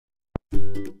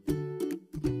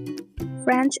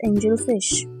French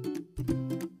angelfish,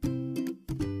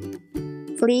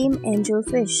 flame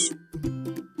angelfish,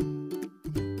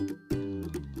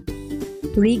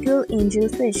 regal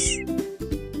angelfish,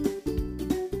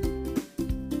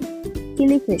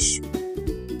 killifish,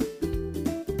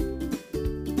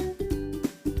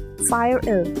 fire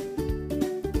eel,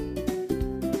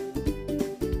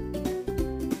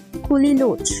 coolie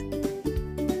loach,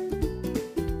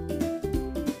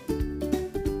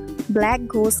 black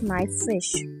ghost knife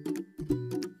fish,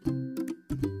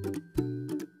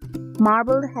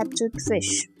 marbled head-toothed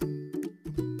fish,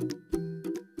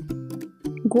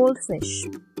 goldfish,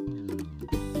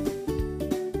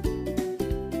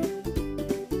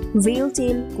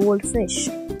 whale-tail goldfish,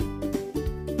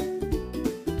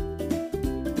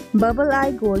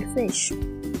 bubble-eye goldfish,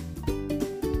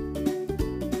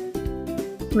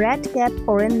 red-cap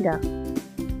orenda,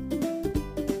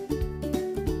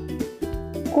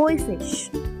 koi fish,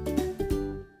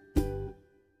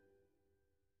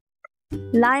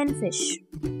 lionfish,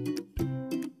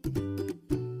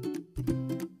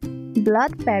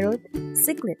 blood parrot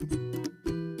cichlid,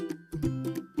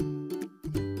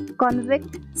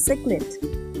 convict cichlid,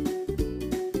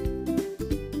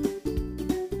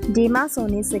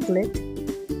 Demasoni cichlid,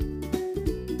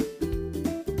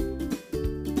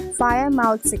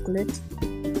 firemouth cichlid,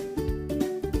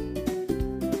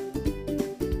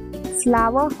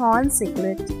 flower horn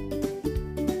cichlid,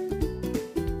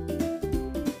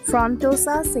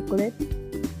 Frontosa cichlid,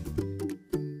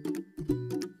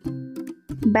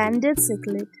 banded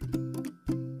cichlid,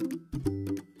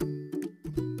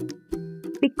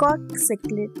 peacock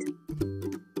cichlid,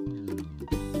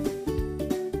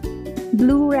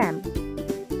 blue ram,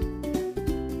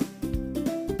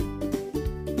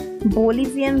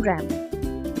 Bolivian ram,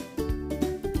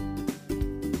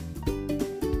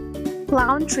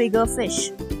 clown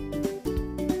triggerfish,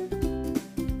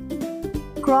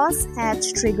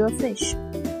 cross-hatch triggerfish,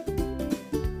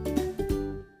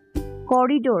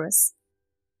 corridors,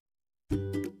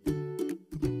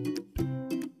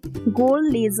 gold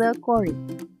laser cory,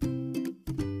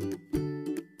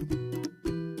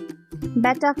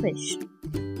 betta fish,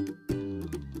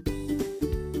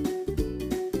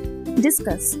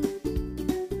 discus,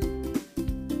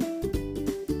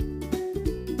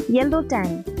 yellow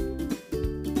tang,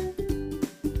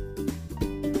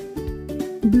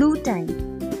 blue tang,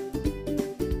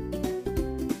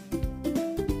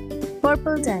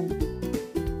 purple tang,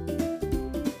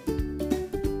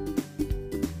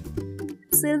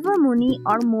 silver muni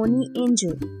or moni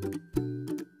angel,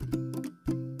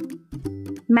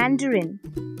 mandarin,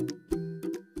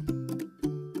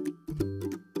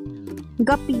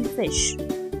 guppy fish,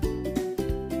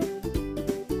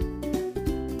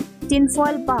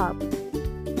 tinfoil barb,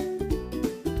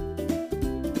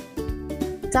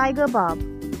 tiger barb,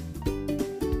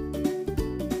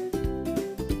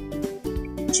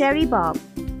 cherry barb,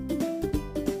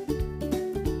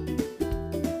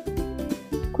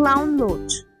 clown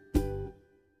loach,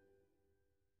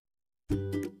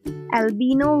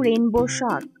 albino rainbow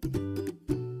shark,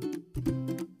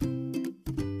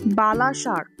 bala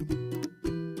shark,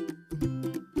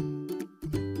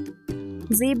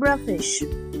 zebrafish,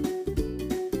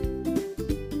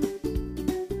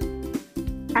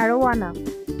 arowana,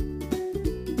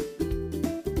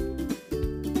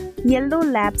 yellow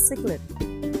lab cichlid,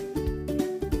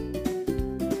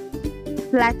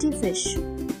 platyfish,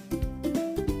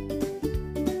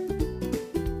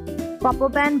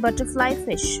 copperband butterfly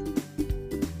fish,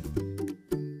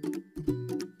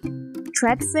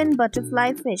 threadfin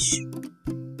butterfly fish,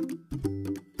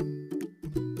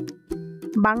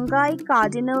 Bangai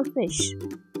cardinal fish,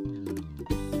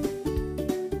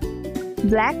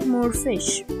 black moorfish,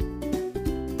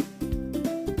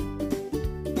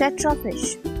 tetrafish,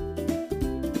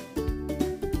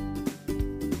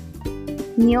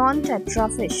 neon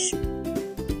tetrafish,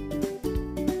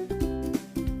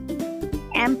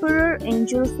 emperor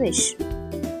angelfish,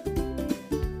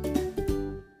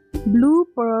 blue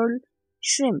pearl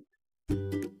shrimp,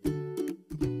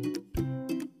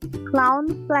 clown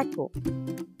flaco,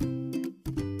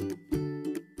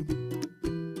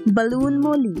 balloon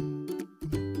molly,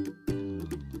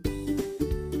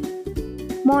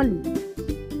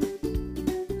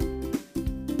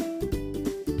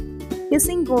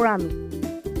 kissing gourami,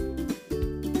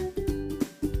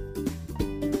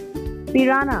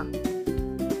 piranha,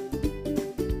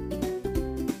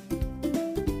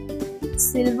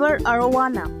 silver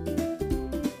arowana,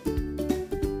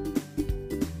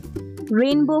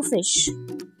 rainbow fish,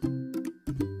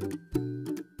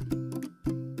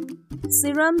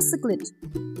 serum cichlid,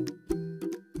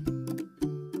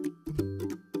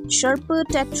 Sherpa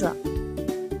tetra,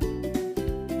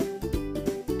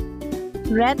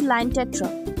 red line tetra,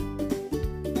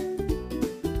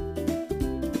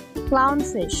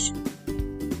 clownfish,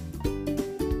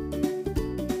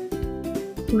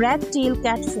 red tail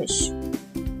catfish,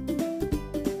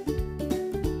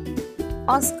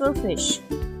 Oscar fish,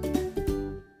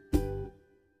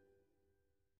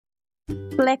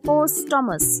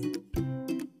 Plecostomus,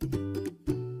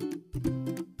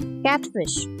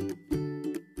 catfish,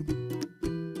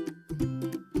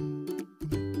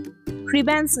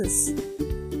 Cribensis,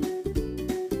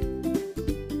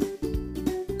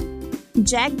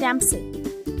 Jack Dempsey,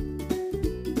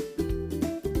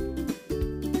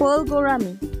 Pearl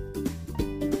gourami,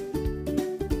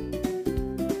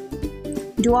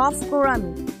 Dwarf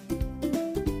gourami,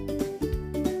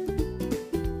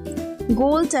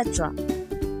 Gold tetra,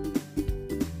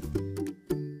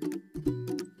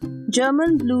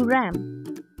 German blue ram,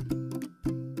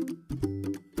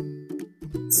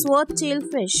 sword-tail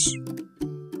fish,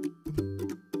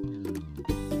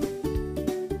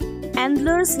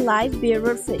 Andler's live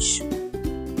bearer fish.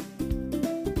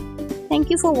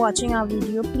 Thank you for watching our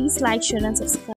video. Please like, share and subscribe.